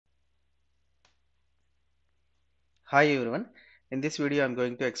Hi everyone. In this video, I'm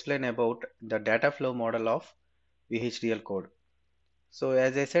going to explain about the data flow model of VHDL code. So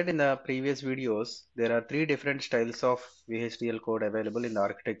as I said in the previous videos, there are three different styles of VHDL code available in the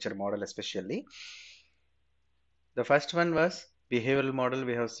architecture model especially. The first one was behavioral model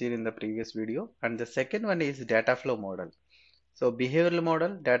we have seen in the previous video, and the second one is data flow model. So behavioral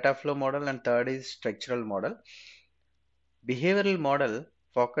model, data flow model, and third is structural model. Behavioral model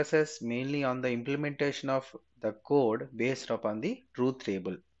focuses mainly on the implementation of the code based upon the truth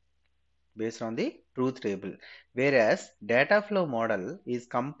table. Whereas data flow model is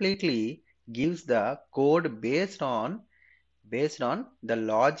completely gives the code based on the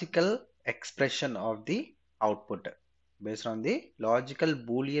logical expression of the output, based on the logical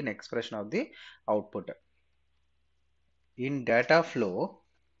boolean expression of the output. In data flow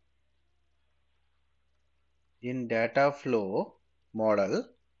model,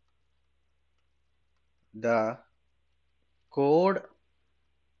 the code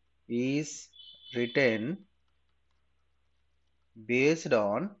is written based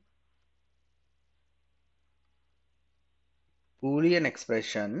on boolean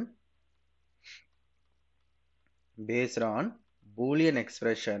expression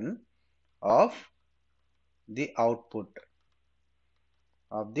of the output.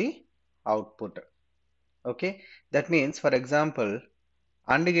 Okay, that means, for example,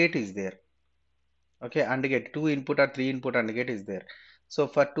 AND gate is there. Okay, AND gate, 2 input or 3 input AND gate is there. So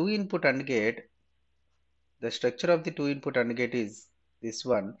for 2 input AND gate, the structure of the 2 input AND gate is this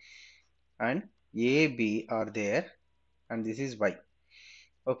one, and A, B are there, and this is Y.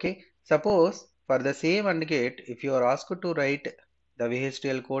 Okay, suppose for the same AND gate, if you are asked to write the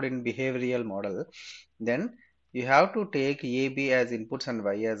VHDL code in behavioral model, then you have to take A, B as inputs and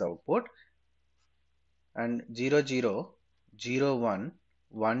Y as output, and 0 0 0 1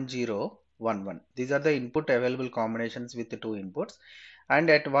 1 0 1 1. These are the input available combinations with the two inputs, and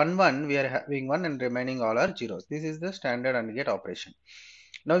at 1 1 we are having 1 and remaining all are zeros. This is the standard AND gate operation.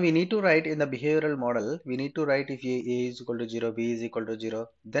 Now we need to write in the behavioral model, we need to write if A is equal to 0, B is equal to 0,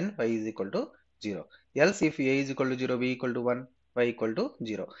 then Y is equal to 0. Else if A is equal to 0, B equal to 1, Y equal to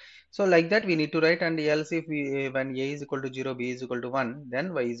 0. So like that we need to write, and else if when A is equal to 0, B is equal to 1,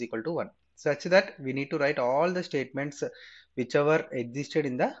 then Y is equal to 1. Such that we need to write all the statements whichever existed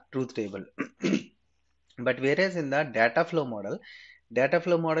in the truth table. But whereas in the data flow model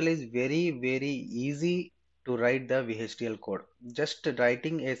is very easy to write the VHDL code. Just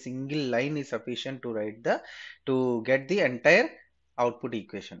writing a single line is sufficient to get the entire output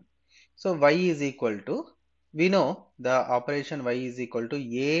equation. So y is equal to, we know the operation y is equal to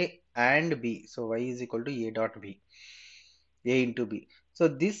a and b. So y is equal to a dot b, a into b. So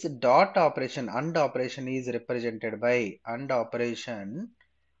this dot operation, AND operation is represented by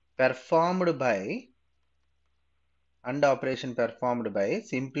performed by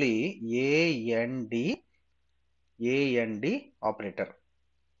simply AND operator.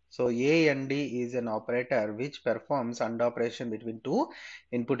 So AND is an operator which performs AND operation between two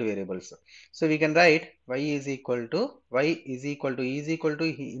input variables. So we can write y is equal to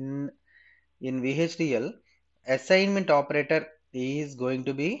in VHDL, assignment operator is going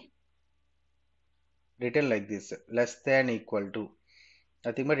to be written like this: less than equal to,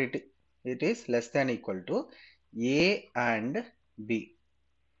 nothing but it is less than equal to A and B.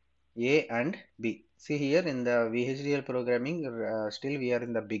 See here in the VHDL programming, still we are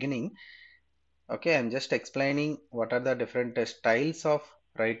in the beginning. Okay, I'm just explaining what are the different styles of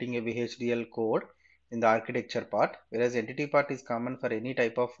writing a VHDL code in the architecture part, whereas entity part is common for any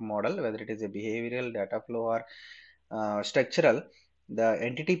type of model, whether it is a behavioral, data flow, or structural. The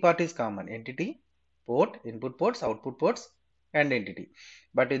entity part is common: entity, port, input ports, output ports, and entity.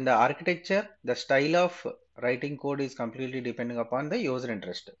 But in the architecture, the style of writing code is completely depending upon the user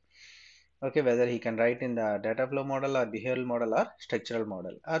interest. Okay, whether he can write in the data flow model or behavioral model or structural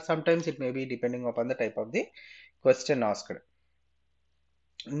model, or sometimes it may be depending upon the type of the question asked.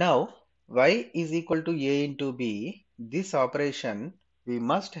 Now y is equal to a into b. This operation we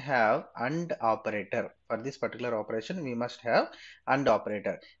must have AND operator. For this particular operation we must have AND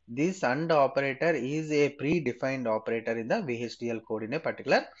operator. This AND operator is a predefined operator in the VHDL code in a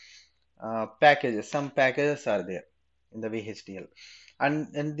particular packages. Some packages are there in the VHDL,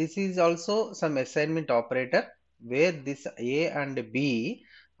 and this is also some assignment operator where this A and B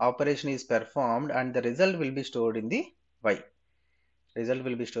operation is performed, and the result will be stored in the Y.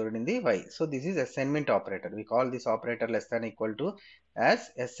 So this is assignment operator. We call this operator less than equal to as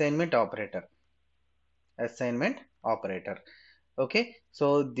assignment operator. Okay,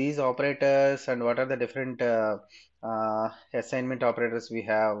 so these operators, and what are the different assignment operators we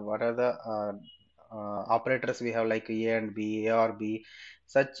have, what are the operators we have like A and B, A or B,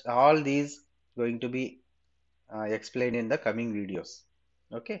 such all these going to be explained in the coming videos.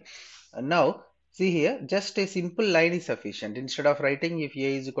 Okay. Now see here, just a simple line is sufficient. Instead of writing if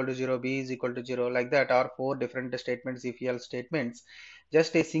A is equal to 0, B is equal to 0 like that, or four different statements, if else statements,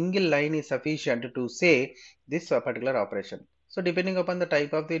 just a single line is sufficient to say this particular operation. So depending upon the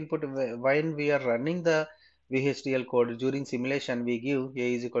type of the input, when we are running the VHDL code during simulation, we give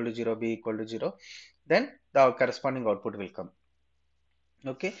A is equal to 0, B equal to 0, then the corresponding output will come.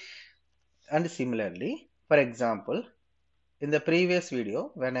 Okay. And similarly, for example, in the previous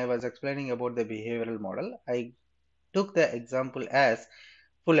video, when I was explaining about the behavioral model, I took the example as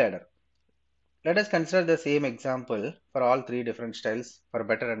full adder. Let us consider the same example for all three different styles for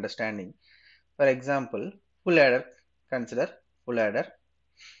better understanding. For example, full adder, consider full adder,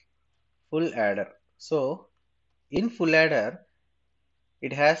 full adder. So, in full adder,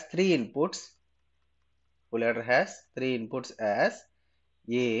 it has three inputs. Full adder has three inputs as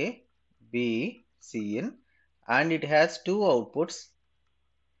A, B, C in, and it has two outputs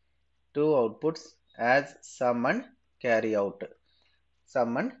as sum and carry out.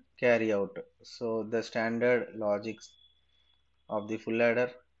 Sum and carry out. So the standard logics of the full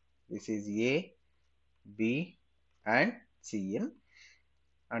adder, this is A, B and C in,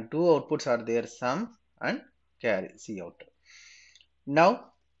 and two outputs are there, sum and carry, C out.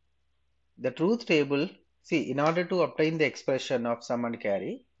 Now the truth table, see, in order to obtain the expression of sum and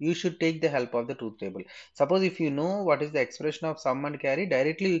carry, you should take the help of the truth table. Suppose if you know what is the expression of sum and carry,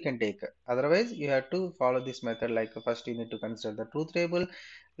 directly you can take. Otherwise, you have to follow this method. Like first you need to consider the truth table,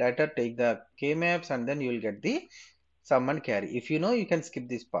 later take the K maps, and then you will get the sum and carry. If you know, you can skip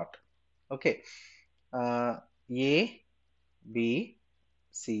this part. Okay. A, B,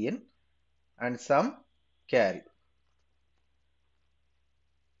 C in, and sum, carry.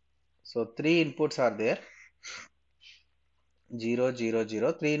 So three inputs are there. 0, 0,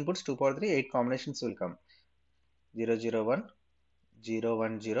 0. Three inputs, 2 power 3, 8 combinations will come. 0, 0, 1, 0,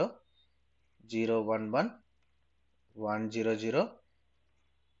 1, 0, 0, 1, 1, 1, 0, 0,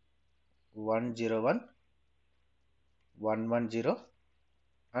 1, 0, 1, 1, 1, 0,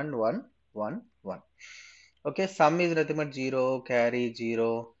 and 1, 1, 1. Okay, sum is nothing but 0, carry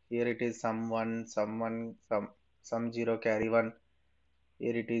 0. Here it is sum 1, sum 1, sum 0, carry 1.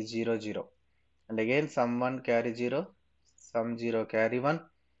 Here it is 0, 0. And again sum 1, carry 0, sum 0, carry 1,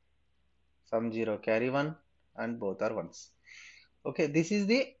 sum 0, carry 1, and both are 1s. Okay, this is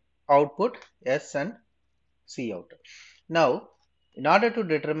the output S and C out. Now, in order to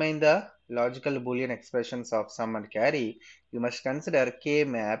determine the logical Boolean expressions of sum and carry, you must consider K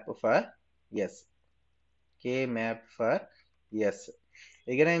map for S. K map for S.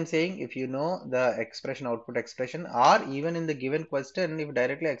 Again, I am saying if you know the expression, output expression, or even in the given question, if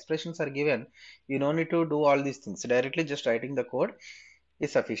directly expressions are given, you don't need to do all these things. Directly just writing the code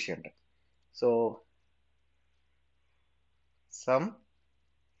is sufficient. So, sum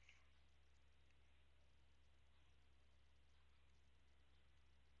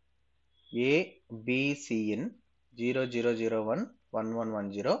A, B, C in 0, 0, 0, 1, 1, 1,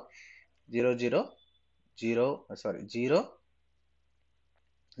 1, 0, 0, 0, 0, sorry, 0,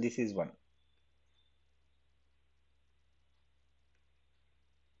 this is 1.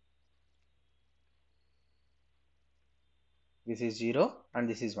 This is 0 and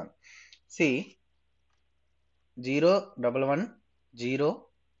this is 1. See, 0, 1, 1, 0,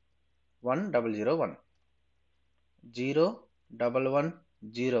 1, 0, 0, 1. 0, 1, 1,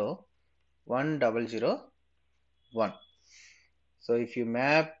 0, 1, 0, 0, 1. So if you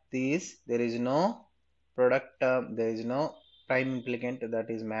map these, there is no product term, there is no prime implicant that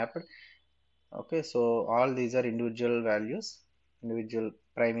is mapped. Okay, so all these are individual values, individual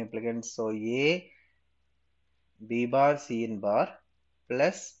prime implicants. So A, B bar, C in bar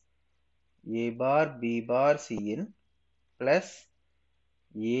plus A bar, B bar, C in plus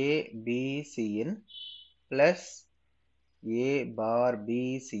A, B, C in plus A bar,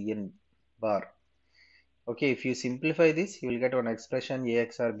 B, C in bar. Okay, if you simplify this, you will get one expression A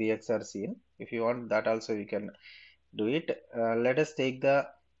XOR B XOR C in. If you want that also, you can do it. Let us take the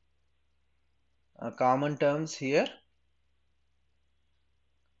common terms here.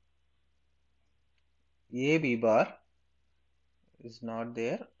 A B bar is not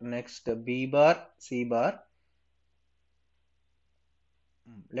there. Next B bar, C bar.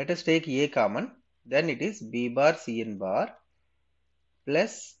 Let us take A common. Then it is B bar C in bar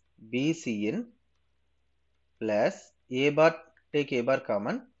plus B C in plus A bar, take A bar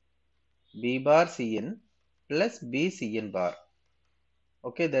common, B bar C in plus B C in bar.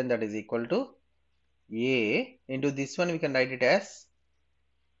 Okay, then that is equal to A into this one we can write it as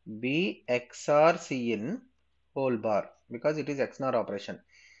B XOR Cin whole bar, because it is XNOR operation,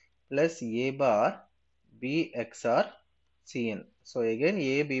 plus A bar B XOR Cn. So again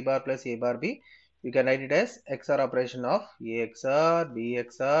A B bar plus A bar B, you can write it as XOR operation of A XOR B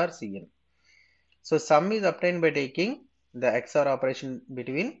XOR Cn. So sum is obtained by taking the XOR operation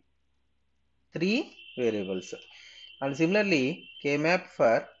between three variables. And similarly, K-map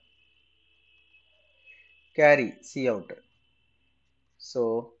for carry Cout.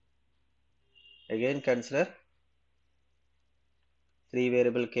 So again consider three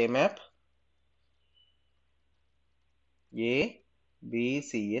variable K-map A, B,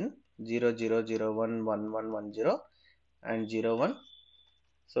 C in 0, 0, 0, 1, 1, 1, 1, 0 and 0, 1.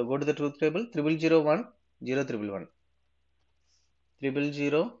 So go to the truth table, 0, 0, 1, 0, 0, 1, 0,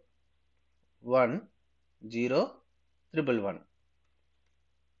 0, 1, 0, 0, 1.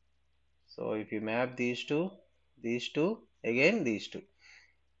 So if you map these two, again these two.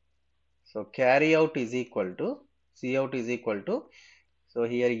 So carry out is equal to, C out is equal to, so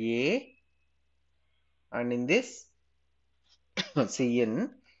here A and in this Cn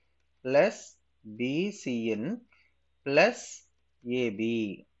plus BCn plus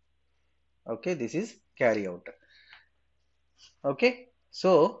AB. Okay, this is carry out. Okay,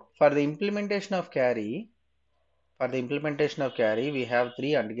 so for the implementation of carry, we have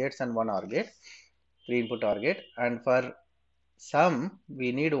three AND gates and one OR gate, three input OR gate, and for sum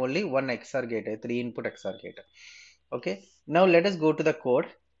we need only one XOR gate, a three input XOR gate. Okay, now let us go to the code.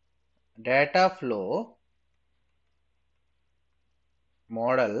 Dataflow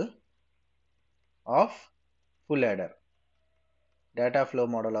model of full adder. Dataflow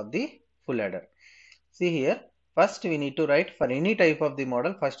model of the full adder. See here, first we need to write, for any type of the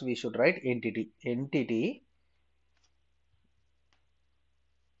model, first we should write entity.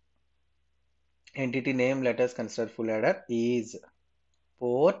 Entity name, let us consider full adder, is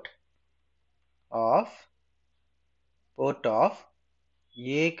port of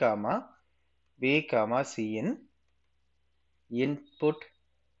A comma B comma C in input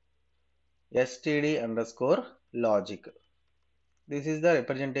std underscore logic. This is the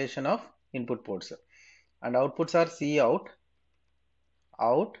representation of input ports, and outputs are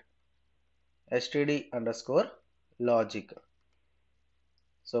out std underscore logic.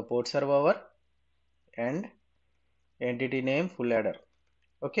 So ports are over and entity name full adder.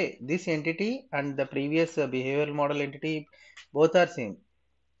 Okay, this entity and the previous behavioral model entity both are same,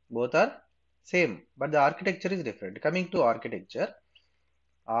 but the architecture is different. Coming to architecture,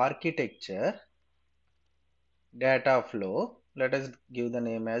 data flow, let us give the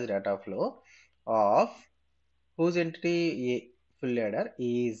name as data flow of whose entity full adder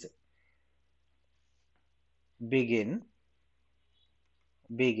is begin.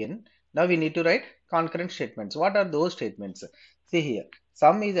 Now we need to write concurrent statements. What are those statements? See here,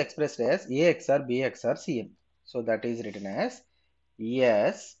 sum is expressed as A XOR B XOR Cn. So that is written as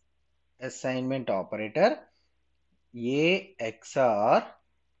yes assignment operator A XOR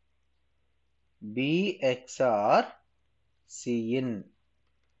B XOR Cin.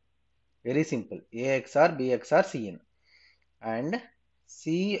 Very simple. A XOR B XOR Cin. And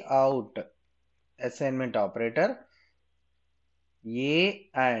C out assignment operator A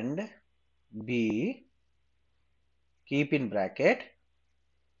and B, keep in bracket,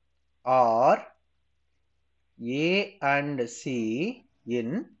 or A and C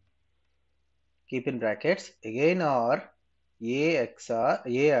in, keep in brackets again, or A XOR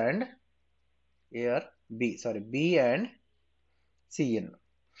A and A or B, sorry, B and C in,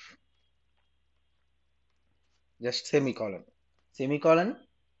 just semicolon. Semicolon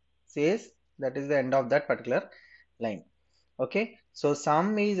says that is the end of that particular line. Okay, so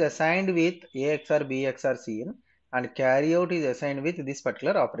sum is assigned with A XOR B XOR Cin and carry out is assigned with this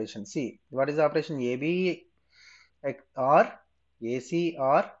particular operation. See, what is the operation? AB or AC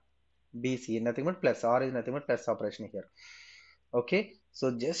or BC, nothing but plus, or is nothing but plus operation here. Okay,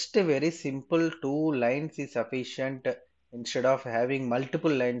 so just a very simple two lines is sufficient instead of having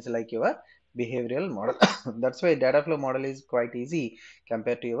multiple lines like your behavioral model. That's why data flow model is quite easy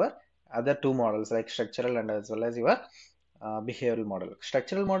compared to your other two models like structural and as well as your behavioral model.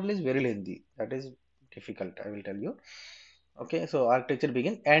 Structural model is very lengthy, that is difficult, I will tell you. Okay, so architecture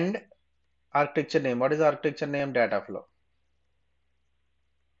begin and architecture name. What is the architecture name? Data flow.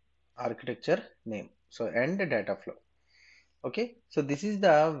 Architecture name. So end data flow. Okay, so this is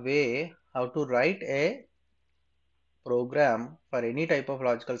the way how to write a program for any type of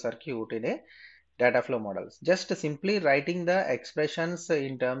logical circuit in a data flow models. Just simply writing the expressions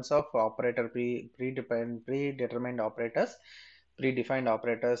in terms of operator predetermined operators, predefined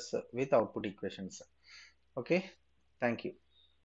operators with output equations. Okay, thank you.